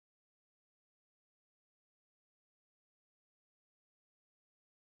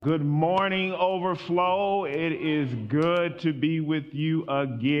Good morning, Overflow. It is good to be with you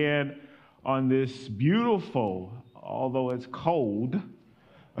again on this beautiful, although it's cold,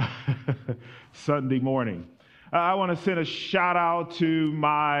 Sunday morning. I want to send a shout out to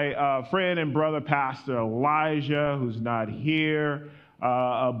my friend and brother, Pastor Elijah, who's not here.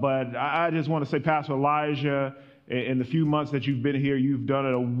 But I just want to say, Pastor Elijah, in the few months that you've been here, you've done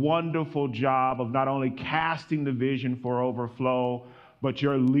a wonderful job of not only casting the vision for Overflow, but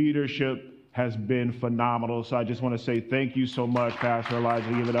your leadership has been phenomenal. So I just want to say thank you so much, Pastor Elijah.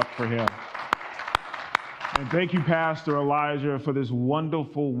 Give it up for him. And thank you, Pastor Elijah, for this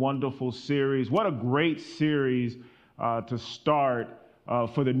wonderful, wonderful series. What a great series to start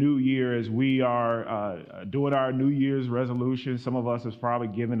for the new year as we are doing our New Year's resolution. Some of us has probably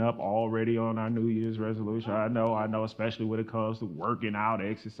given up already on our New Year's resolution. I know, especially when it comes to working out,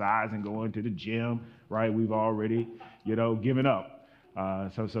 exercising, going to the gym, right? We've already, given up.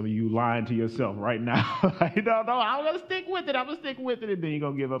 So some of you lying to yourself right now. No, I'm going to stick with it. And then you're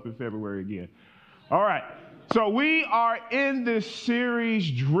going to give up in February again. All right. So we are in this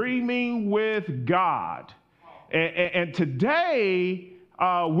series, Dreaming with God. And today,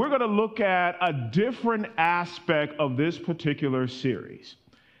 we're going to look at a different aspect of this particular series.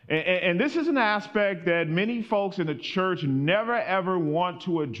 And this is an aspect that many folks in the church never, ever want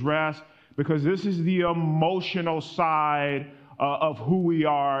to address because this is the emotional side of who we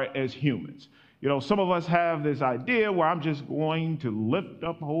are as humans. Some of us have this idea where I'm just going to lift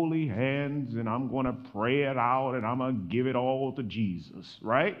up holy hands and I'm going to pray it out and I'm going to give it all to Jesus,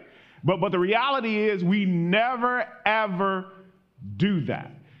 right? But the reality is we never, ever do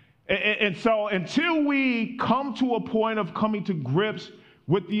that. And so until we come to a point of coming to grips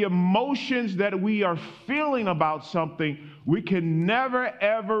with the emotions that we are feeling about something, we can never,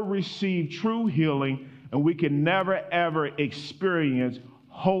 ever receive true healing, and we can never, ever experience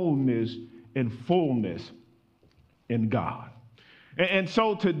wholeness and fullness in God. And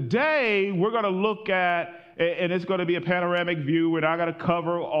so today, we're going to look at, and it's going to be a panoramic view. We're not going to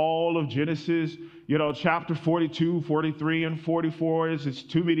cover all of Genesis, chapter 42, 43, and 44. It's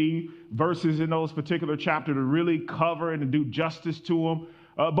too many verses in those particular chapters to really cover and to do justice to them.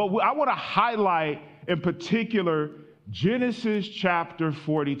 But I want to highlight, in particular, Genesis chapter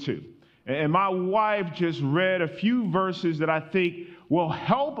 42. And my wife just read a few verses that I think will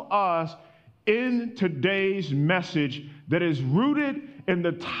help us in today's message that is rooted in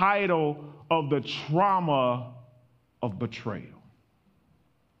the title of the trauma of betrayal.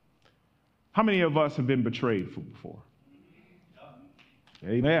 How many of us have been betrayed before?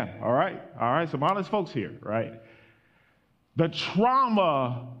 Amen. All right. Some honest folks here, right? The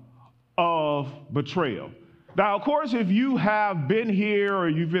trauma of betrayal. Now, of course, if you have been here or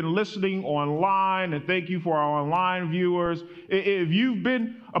you've been listening online, and thank you for our online viewers, if you've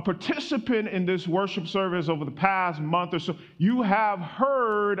been a participant in this worship service over the past month or so, you have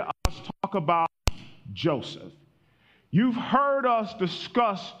heard us talk about Joseph. You've heard us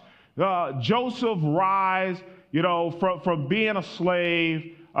discuss Joseph's rise, from being a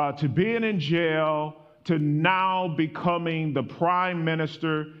slave to being in jail to now becoming the prime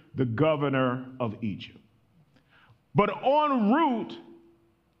minister, the governor of Egypt. But en route,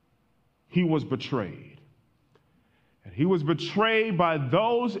 he was betrayed. And he was betrayed by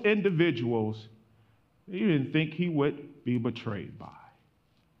those individuals he didn't think he would be betrayed by.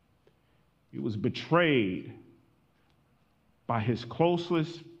 He was betrayed by his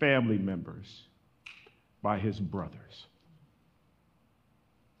closest family members, by his brothers.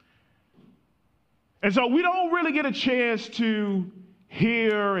 And so we don't really get a chance to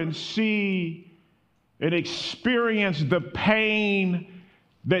hear and see and experience the pain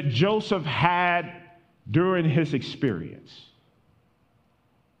that Joseph had during his experience.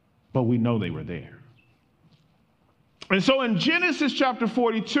 But we know they were there. And so in Genesis chapter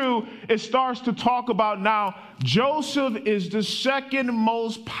 42, it starts to talk about now Joseph is the second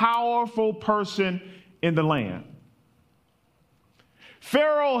most powerful person in the land.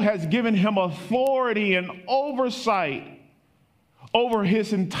 Pharaoh has given him authority and oversight over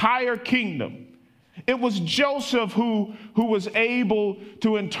his entire kingdom. It was Joseph who was able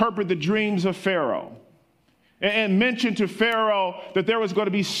to interpret the dreams of Pharaoh and mentioned to Pharaoh that there was going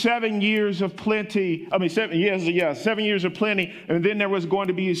to be 7 years of plenty. 7 years of plenty, and then there was going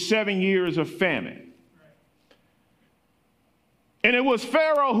to be 7 years of famine. And it was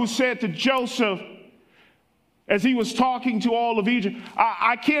Pharaoh who said to Joseph, as he was talking to all of Egypt,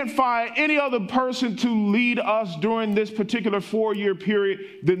 I can't find any other person to lead us during this particular 4-year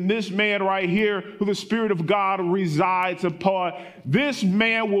period than this man right here, who the Spirit of God resides upon. This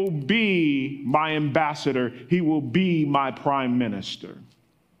man will be my ambassador. He will be my prime minister.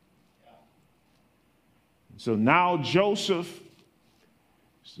 So now Joseph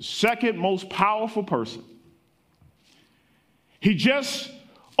is the second most powerful person. He just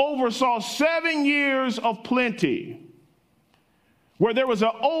oversaw 7 years of plenty, where there was an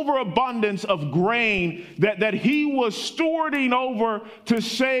overabundance of grain that he was stewarding over to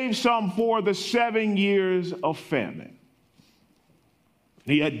save some for the 7 years of famine.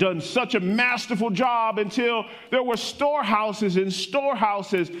 He had done such a masterful job until there were storehouses and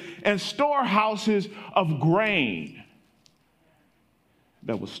storehouses and storehouses of grain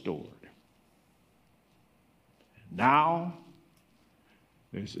that was stored. Now,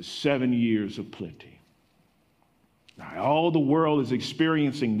 there's the 7 years of plenty. Now, all the world is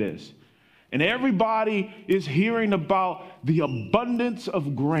experiencing this, and everybody is hearing about the abundance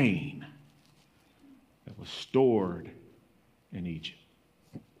of grain that was stored in Egypt.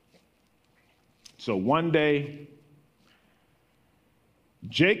 So one day,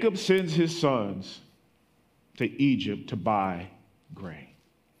 Jacob sends his sons to Egypt to buy grain.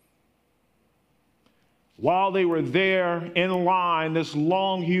 While they were there in line, this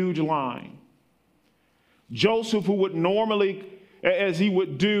long, huge line, Joseph, who would normally, as he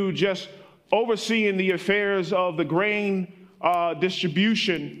would do, just overseeing the affairs of the grain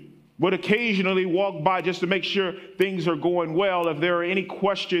distribution, would occasionally walk by just to make sure things are going well. If there are any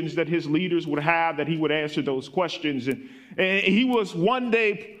questions that his leaders would have, that he would answer those questions. And he was one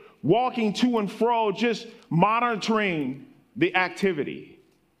day walking to and fro, just monitoring the activity.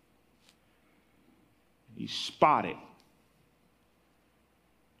 He spotted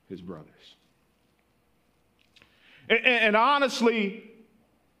his brothers. And honestly,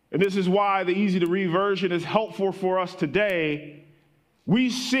 and this is why the easy to read version is helpful for us today,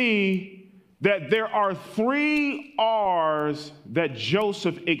 we see that there are 3 R's that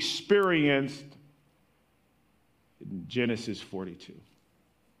Joseph experienced in Genesis 42.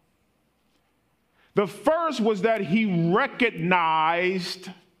 The first was that he recognized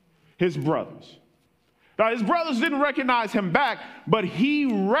his brothers. Now, his brothers didn't recognize him back, but he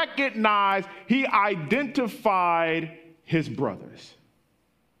identified his brothers.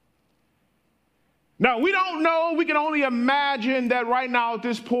 Now, we don't know, we can only imagine that right now at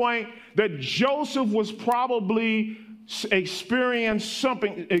this point that Joseph was probably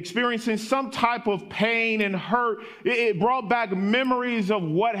experiencing some type of pain and hurt. It brought back memories of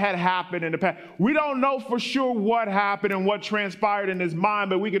what had happened in the past. We don't know for sure what happened and what transpired in his mind,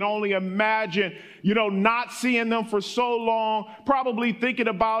 but we can only imagine, not seeing them for so long, probably thinking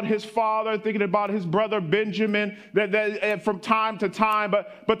about his father, thinking about his brother Benjamin, that from time to time,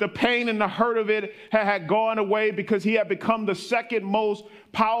 but the pain and the hurt of it had gone away because he had become the second most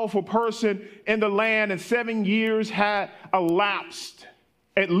powerful person in the land, and 7 years had elapsed,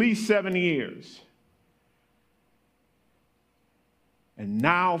 at least 7 years. And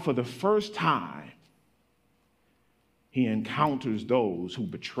now, for the first time, he encounters those who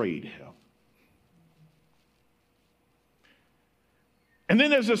betrayed him. And then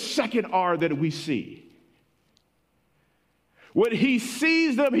there's a second R that we see. When he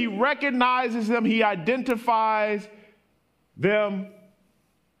sees them, he recognizes them, he identifies them.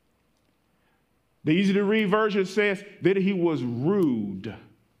 The easy to read version says that he was rude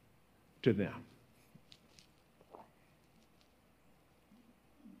to them.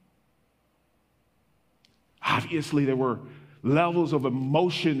 Obviously, there were levels of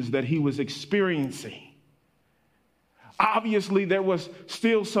emotions that he was experiencing. Obviously, there was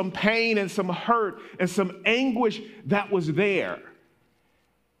still some pain and some hurt and some anguish that was there.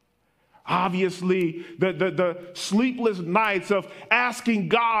 Obviously, the sleepless nights of asking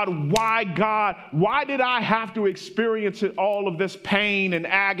God, why did I have to experience all of this pain and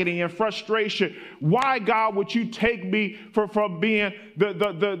agony and frustration? Why, God, would you take me from being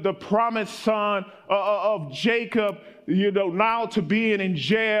the promised son of Jacob, now to being in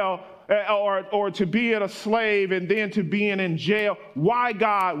jail, or to being a slave and then to being in jail? Why,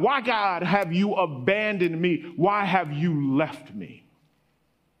 God, have you abandoned me? Why have you left me?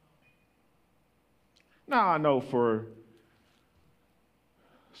 Now, I know for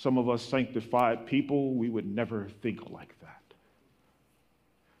some of us sanctified people, we would never think like that,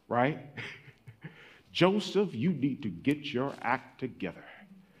 right? Joseph, you need to get your act together.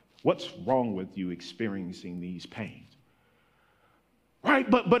 What's wrong with you experiencing these pains? Right?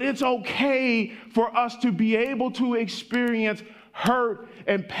 But it's okay for us to be able to experience hurt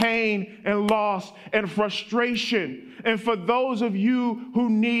and pain and loss and frustration. And for those of you who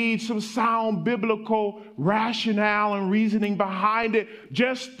need some sound biblical rationale and reasoning behind it,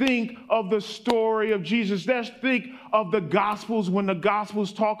 just think of the story of Jesus. Just think of the Gospels when the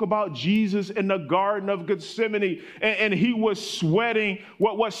Gospels talk about Jesus in the Garden of Gethsemane, and he was sweating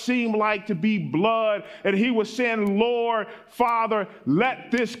what seemed like to be blood, and he was saying, Lord, Father,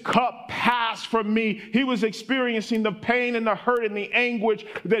 let this cup pass from me. He was experiencing the pain and the hurt and the anguish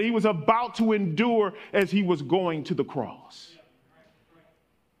that he was about to endure as he was going to the cross.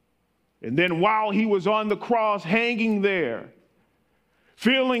 And then while he was on the cross hanging there,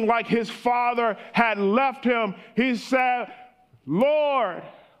 feeling like his Father had left him, he said, Lord,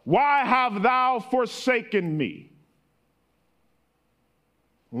 why have thou forsaken me?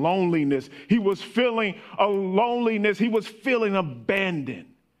 Loneliness. He was feeling a loneliness. He was feeling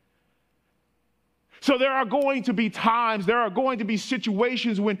abandoned. So there are going to be times, there are going to be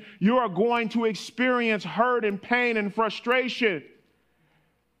situations when you are going to experience hurt and pain and frustration.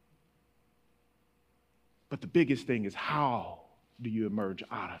 But the biggest thing is, how do you emerge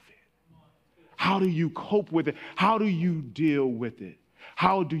out of it? How do you cope with it? How do you deal with it?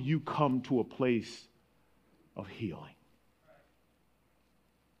 How do you come to a place of healing?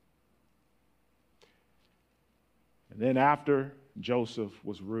 And then after Joseph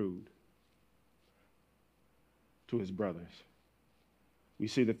was rude to his brothers, we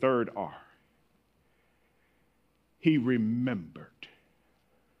see the third R. He remembered.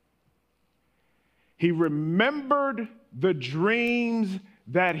 He remembered the dreams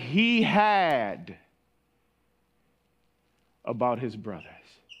that he had about his brothers.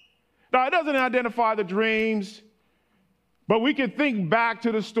 Now, it doesn't identify the dreams, but we can think back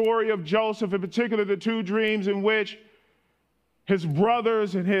to the story of Joseph, in particular the two dreams in which his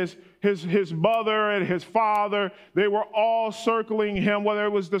brothers and his mother and his father, they were all circling him, whether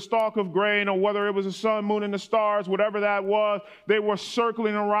it was the stalk of grain or whether it was the sun, moon, and the stars, whatever that was, they were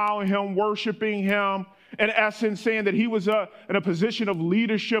circling around him, worshiping him, in essence saying that he was in a position of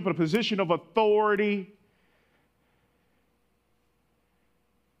leadership, a position of authority.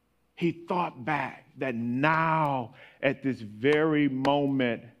 He thought back that now, at this very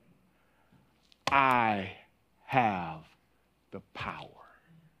moment, I have the power.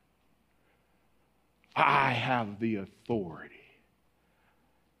 I have the authority.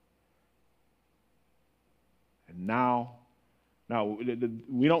 And now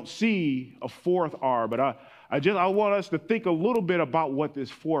we don't see a fourth R, but I want us to think a little bit about what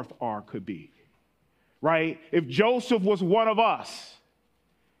this fourth R could be, right? If Joseph was one of us,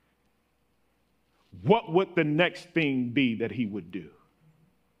 what would the next thing be that he would do?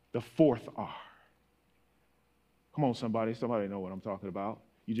 The fourth R. Come on, somebody know what I'm talking about.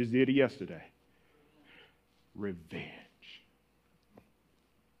 You just did it yesterday. Revenge.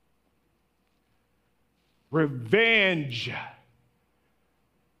 Revenge.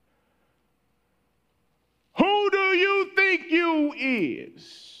 Who do you think you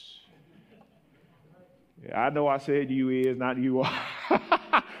is? Yeah, I know I said you is, not you are.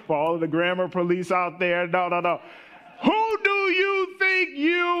 For all of the grammar police out there, no. Who do you think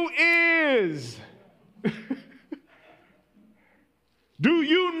you is? Do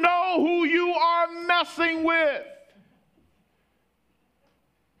you know who you are messing with?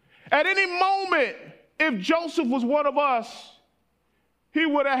 At any moment, if Joseph was one of us, he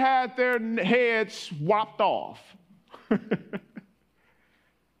would have had their heads swapped off.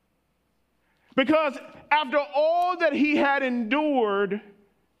 Because after all that he had endured,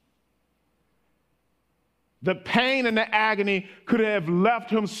 the pain and the agony could have left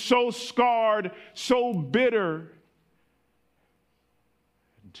him so scarred, so bitter,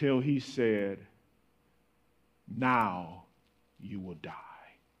 until he said, now you will die.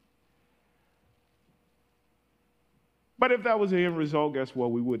 But if that was the end result, guess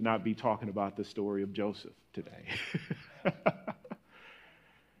what? We would not be talking about the story of Joseph today.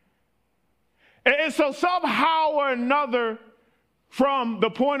 And so somehow or another, from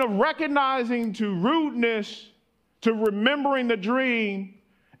the point of recognizing to rudeness, to remembering the dream,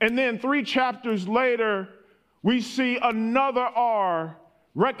 and then 3 chapters later, we see another R,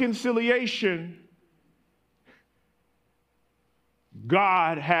 reconciliation.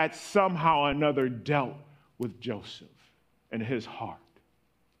 God had somehow or another dealt with Joseph and his heart.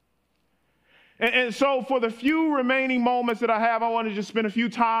 And so for the few remaining moments that I have, I want to just spend a few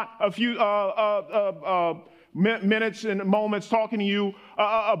minutes and moments talking to you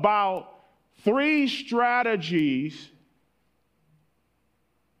about 3 strategies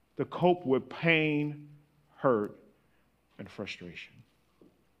to cope with pain, hurt, and frustration.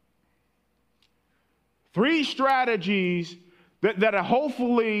 3 strategies that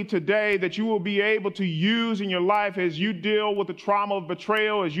hopefully today that you will be able to use in your life as you deal with the trauma of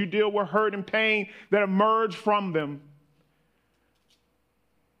betrayal, as you deal with hurt and pain that emerge from them.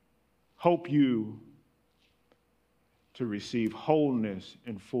 Hope you to receive wholeness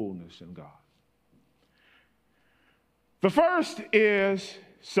and fullness in God. The first is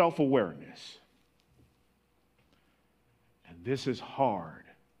self-awareness. And this is hard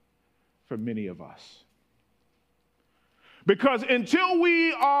for many of us. Because until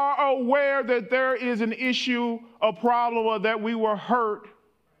we are aware that there is an issue, a problem, or that we were hurt,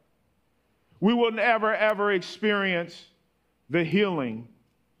 we will never, ever experience the healing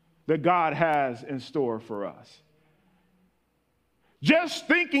that God has in store for us. Just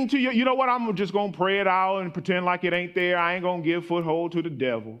thinking to you know what, I'm just going to pray it out and pretend like it ain't there. I ain't going to give foothold to the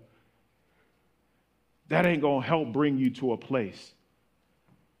devil. That ain't going to help bring you to a place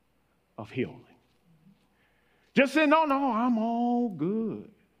of healing. Just say, no, I'm all good.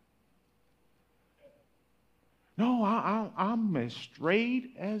 No, I'm as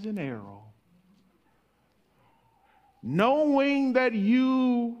straight as an arrow. Knowing that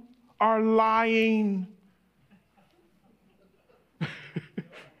you are lying.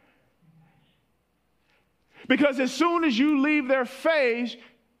 Because as soon as you leave their face,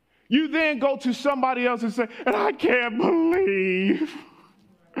 you then go to somebody else and say, and I can't believe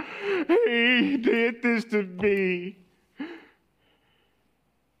he did this to me.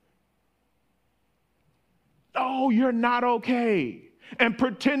 Oh, you're not okay. And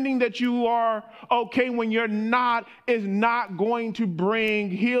pretending that you are okay when you're not is not going to bring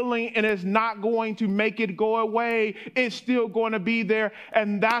healing, and it's not going to make it go away. It's still going to be there.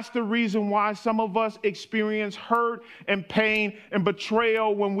 And that's the reason why some of us experience hurt and pain and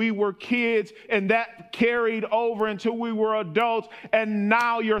betrayal when we were kids, and that carried over until we were adults. And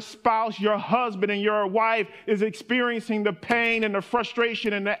now your spouse, your husband, and your wife is experiencing the pain and the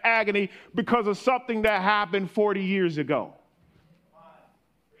frustration and the agony because of something that happened 40 years ago.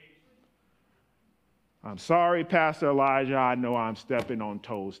 I'm sorry, Pastor Elijah. I know I'm stepping on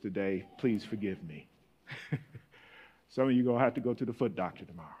toes today. Please forgive me. Some of you are going to have to go to the foot doctor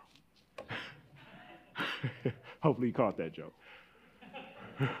tomorrow. Hopefully you caught that joke.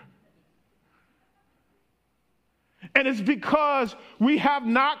 And it's because we have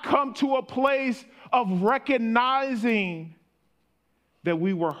not come to a place of recognizing that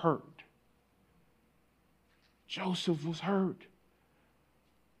we were hurt. Joseph was hurt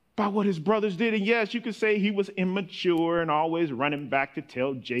by what his brothers did. And yes, you could say he was immature and always running back to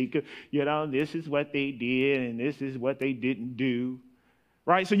tell Jacob, this is what they did and this is what they didn't do.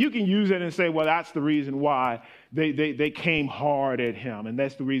 Right? So you can use it and say, well, that's the reason why they came hard at him. And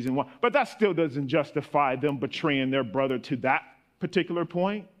that's the reason why. But that still doesn't justify them betraying their brother to that particular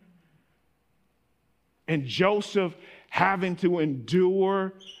point. And Joseph having to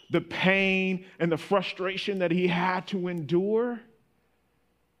endure the pain and the frustration that he had to endure,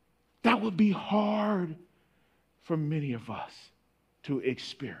 that would be hard for many of us to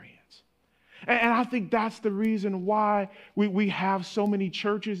experience. And I think that's the reason why we have so many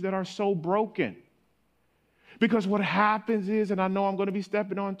churches that are so broken. Because what happens is, and I know I'm going to be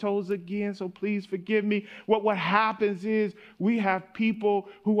stepping on toes again, so please forgive me. What happens is we have people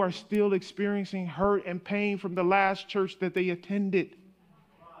who are still experiencing hurt and pain from the last church that they attended.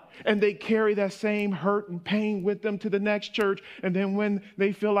 And they carry that same hurt and pain with them to the next church. And then when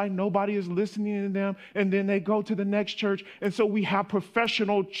they feel like nobody is listening to them, and then they go to the next church. And so we have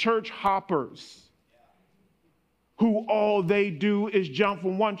professional church hoppers who all they do is jump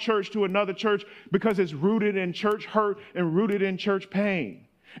from one church to another church because it's rooted in church hurt and rooted in church pain.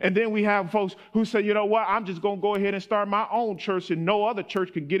 And then we have folks who say, you know what, I'm just going to go ahead and start my own church and no other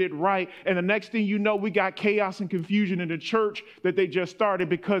church could get it right. And the next thing you know, we got chaos and confusion in the church that they just started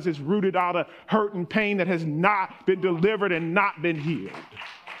because it's rooted out of hurt and pain that has not been delivered and not been healed.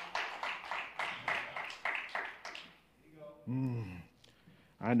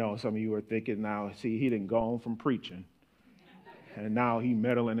 I know some of you are thinking now, see, he didn't go on from preaching. And now he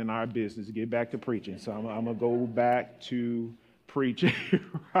meddling in our business. Get back to preaching. So I'm going to go back to preaching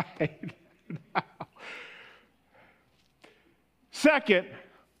right now. Second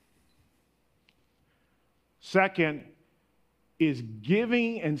is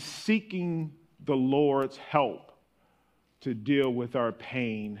giving and seeking the Lord's help to deal with our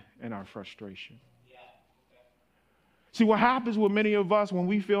pain and our frustration. See, what happens with many of us when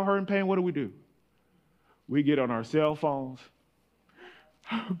we feel hurt and pain, what do? We get on our cell phones.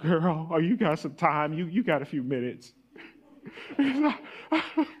 Oh, girl, oh, you got some time. You got a few minutes.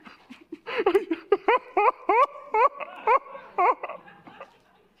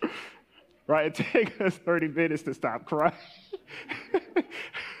 Right? It takes us 30 minutes to stop crying.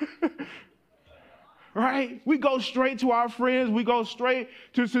 Right? We go straight to our friends. We go straight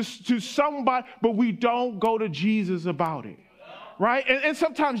to somebody, but we don't go to Jesus about it. right? And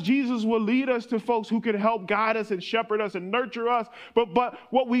sometimes Jesus will lead us to folks who can help guide us and shepherd us and nurture us. But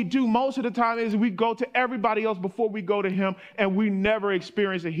what we do most of the time is we go to everybody else before we go to him, and we never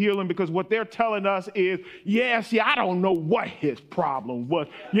experience a healing because what they're telling us is, I don't know what his problem was.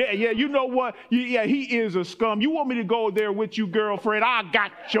 You know what? Yeah, he is a scum. You want me to go there with you, girlfriend? I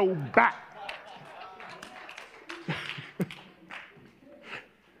got your back.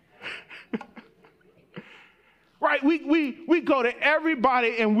 Right? We go to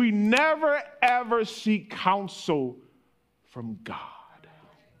everybody and we never, ever seek counsel from God.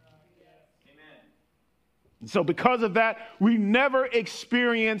 Amen. And so because of that, we never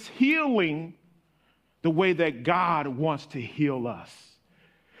experience healing the way that God wants to heal us.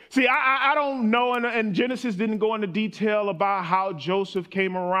 See, I don't know, and Genesis didn't go into detail about how Joseph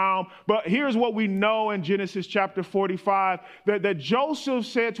came around, but here's what we know in Genesis chapter 45, that Joseph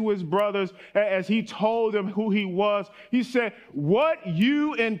said to his brothers as he told them who he was, he said, what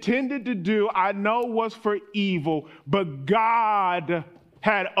you intended to do, I know was for evil, but God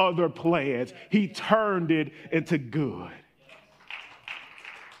had other plans. He turned it into good.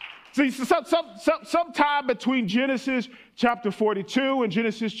 See, sometime between Genesis chapter 42 and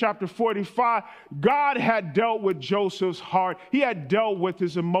Genesis chapter 45, God had dealt with Joseph's heart. He had dealt with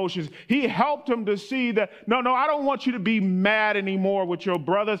his emotions. He helped him to see that, no, I don't want you to be mad anymore with your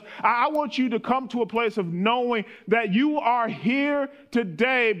brothers. I want you to come to a place of knowing that you are here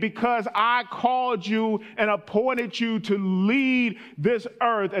today because I called you and appointed you to lead this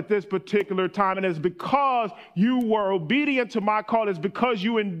earth at this particular time. And it's because you were obedient to my call. It's because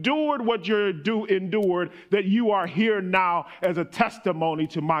you endured what you endured that you are here now as a testimony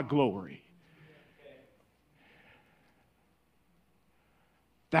to my glory.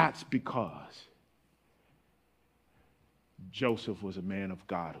 That's because Joseph was a man of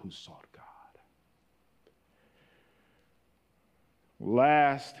God who sought God.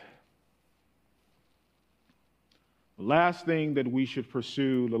 Last thing that we should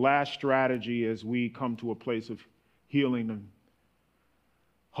pursue, the last strategy as we come to a place of healing and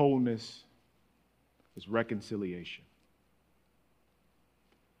wholeness is reconciliation.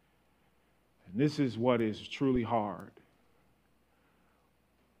 And this is what is truly hard.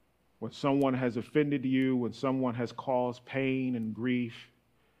 When someone has offended you, when someone has caused pain and grief,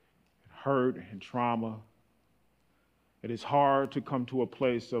 and hurt and trauma, it is hard to come to a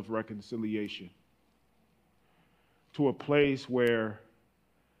place of reconciliation, to a place where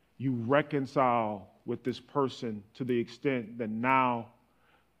you reconcile with this person to the extent that now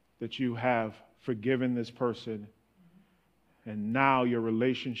that you have forgiven this person and now your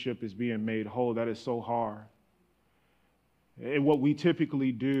relationship is being made whole. That is so hard. And what we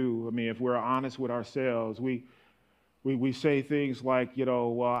typically do, if we're honest with ourselves, we say things like,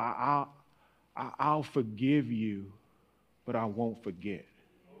 well, I'll forgive you, but I won't forget.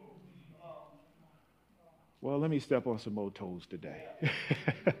 Well, let me step on some more toes today.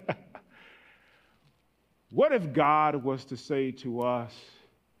 What if God was to say to us,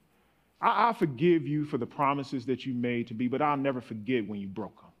 I forgive you for the promises that you made to me, but I'll never forget when you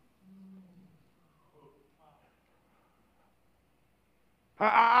broke them.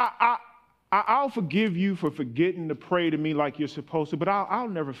 I'll forgive you for forgetting to pray to me like you're supposed to, but I'll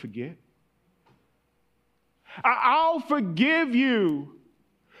never forget. I'll forgive you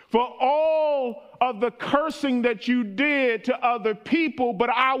for all of the cursing that you did to other people, but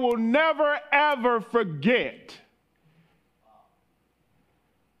I will never, ever forget.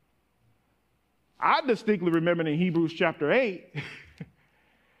 I distinctly remember in Hebrews chapter 8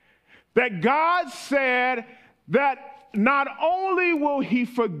 that God said that not only will he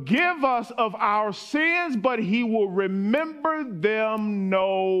forgive us of our sins, but he will remember them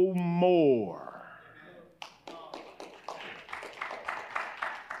no more.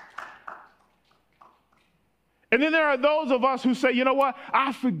 And then there are those of us who say, you know what,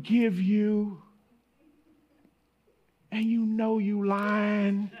 I forgive you. And you know you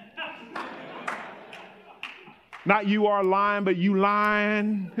lying. Not you are lying, but you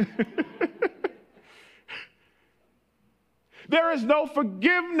lying. There is no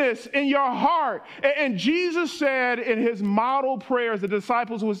forgiveness in your heart. And Jesus said in his model prayers, the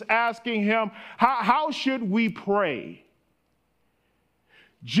disciples was asking him, how should we pray?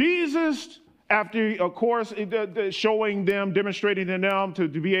 Jesus, after, of course, showing them, demonstrating to them to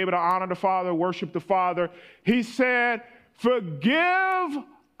be able to honor the Father, worship the Father, he said, forgive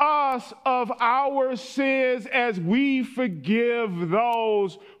us of our sins as we forgive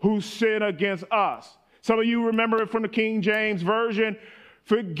those who sin against us. Some of you remember it from the King James Version.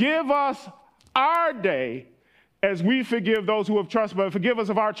 Forgive us our day as we forgive those who have trespassed. Forgive us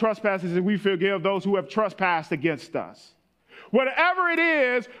of our trespasses as we forgive those who have trespassed against us. whatever it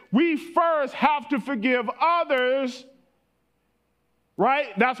is, we first have to forgive others, right?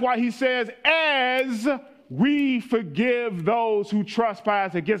 That's why he says, as we forgive those who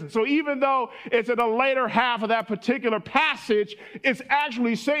trespass against us. So even though it's in the later half of that particular passage, it's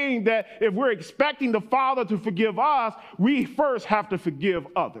actually saying that if we're expecting the Father to forgive us, we first have to forgive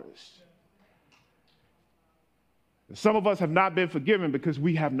others. Some of us have not been forgiven because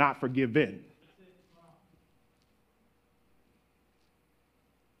we have not forgiven.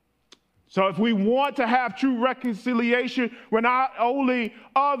 So if we want to have true reconciliation with not only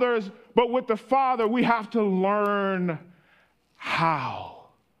others, but with the Father, we have to learn how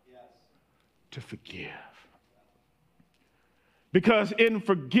to forgive. Because in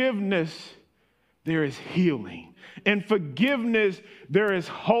forgiveness, there is healing. In forgiveness, there is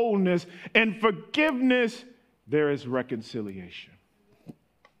wholeness. In forgiveness, there is reconciliation.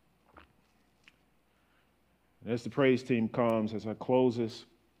 As the praise team comes, as I close this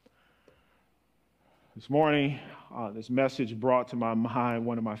morning, this message brought to my mind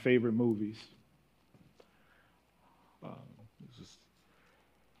one of my favorite movies. This is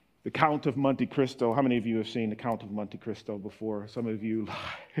The Count of Monte Cristo. How many of you have seen The Count of Monte Cristo before? Some of you,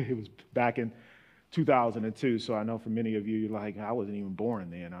 it was back in 2002, so I know for many of you, you're like, I wasn't even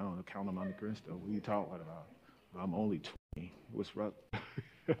born then. I don't know, Count of Monte Cristo. What are you talking about? I'm only 20. What's rough?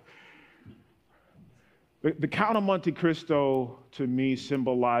 The Count of Monte Cristo, to me,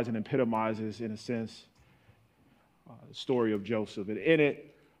 symbolizes and epitomizes, in a sense, the story of Joseph. And in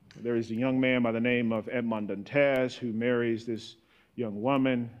it, there is a young man by the name of Edmond Dantes who marries this young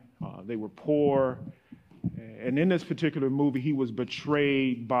woman. They were poor. And in this particular movie, he was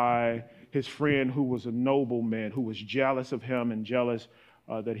betrayed by his friend who was a nobleman, who was jealous of him and jealous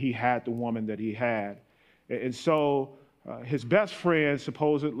that he had the woman that he had. And so his best friend,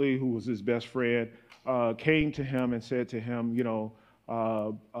 supposedly, who was his best friend, came to him and said to him, you know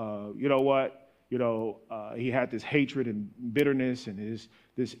what? He had this hatred and bitterness and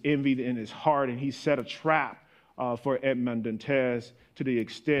this envy in his heart, and he set a trap for Edmond Dantes to the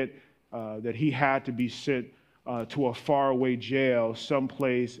extent that he had to be sent to a faraway jail,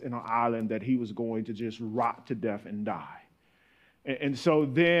 someplace in an island that he was going to just rot to death and die. And so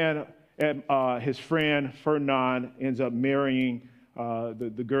then his friend Fernand ends up marrying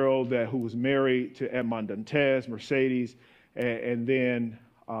the girl who was married to Edmond Dantes, Mercedes, and then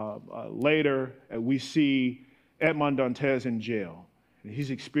later we see Edmond Dantes in jail. And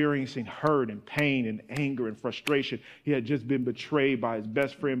he's experiencing hurt and pain and anger and frustration. He had just been betrayed by his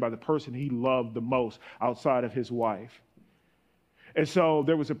best friend, by the person he loved the most outside of his wife. And so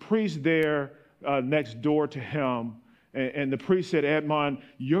there was a priest there next door to him, and the priest said, Edmond,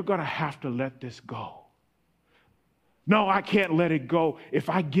 you're going to have to let this go. No, I can't let it go. If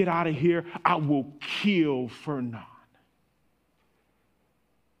I get out of here, I will kill Fernand.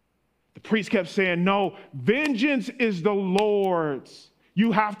 The priest kept saying, no, vengeance is the Lord's.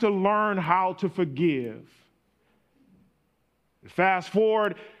 You have to learn how to forgive. Fast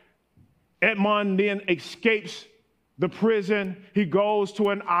forward, Edmond then escapes the prison. He goes to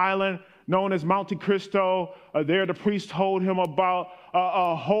an island known as Monte Cristo. There the priest told him about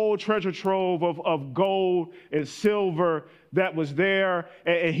a whole treasure trove of gold and silver that was there,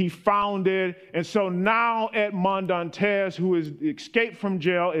 and he found it. And so now Edmond Dantes, who has escaped from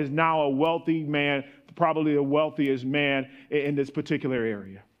jail, is now a wealthy man, probably the wealthiest man in this particular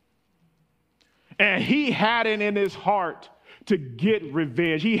area. And he had it in his heart to get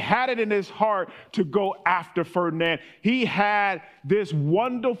revenge. He had it in his heart to go after Fernand. He had this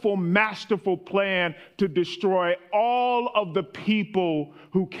wonderful, masterful plan to destroy all of the people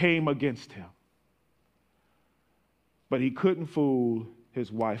who came against him. But he couldn't fool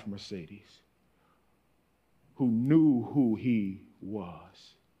his wife, Mercedes, who knew who he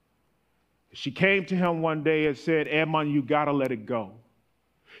was. She came to him one day and said, Edmond, you got to let it go.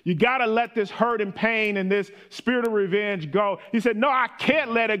 You got to let this hurt and pain and this spirit of revenge go. He said, no, I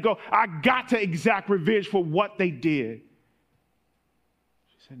can't let it go. I got to exact revenge for what they did.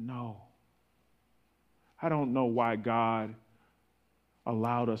 She said, no. I don't know why God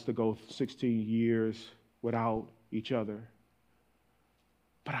allowed us to go 16 years without each other.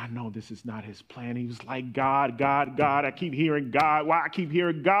 But I know this is not his plan. He was like, God, God, God. I keep hearing God. Why I keep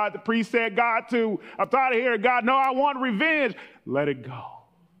hearing God? The priest said God too. I'm tired of hearing God. No, I want revenge. Let it go.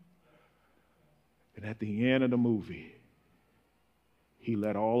 And at the end of the movie, he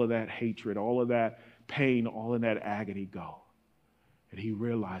let all of that hatred, all of that pain, all of that agony go. And he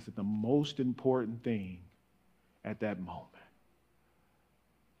realized that the most important thing at that moment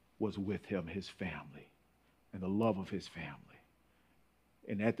was with him, his family, and the love of his family.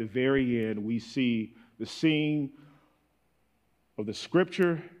 And at the very end, we see the scene of the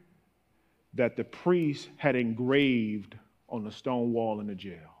scripture that the priest had engraved on the stone wall in the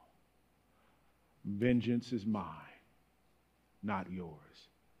jail. Vengeance is mine, not yours,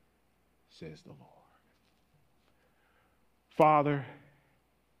 says the Lord. Father,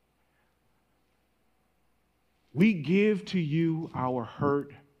 we give to you our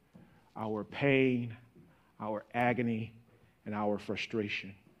hurt, our pain, our agony, and our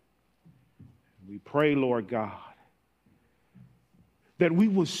frustration. We pray, Lord God, that we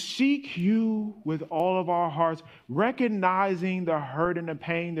will seek you with all of our hearts, recognizing the hurt and the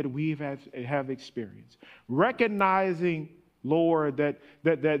pain that we have experienced. Recognizing, Lord,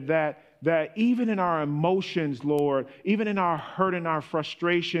 that even in our emotions, Lord, even in our hurt and our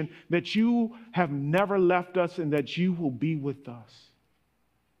frustration, that you have never left us and that you will be with us.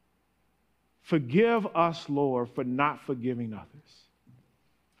 Forgive us, Lord, for not forgiving others.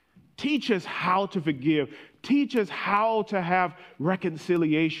 Teach us how to forgive. Teach us how to have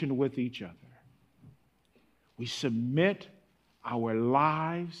reconciliation with each other. We submit our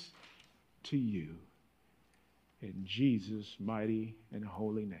lives to you in Jesus' mighty and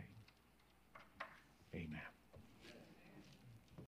holy name.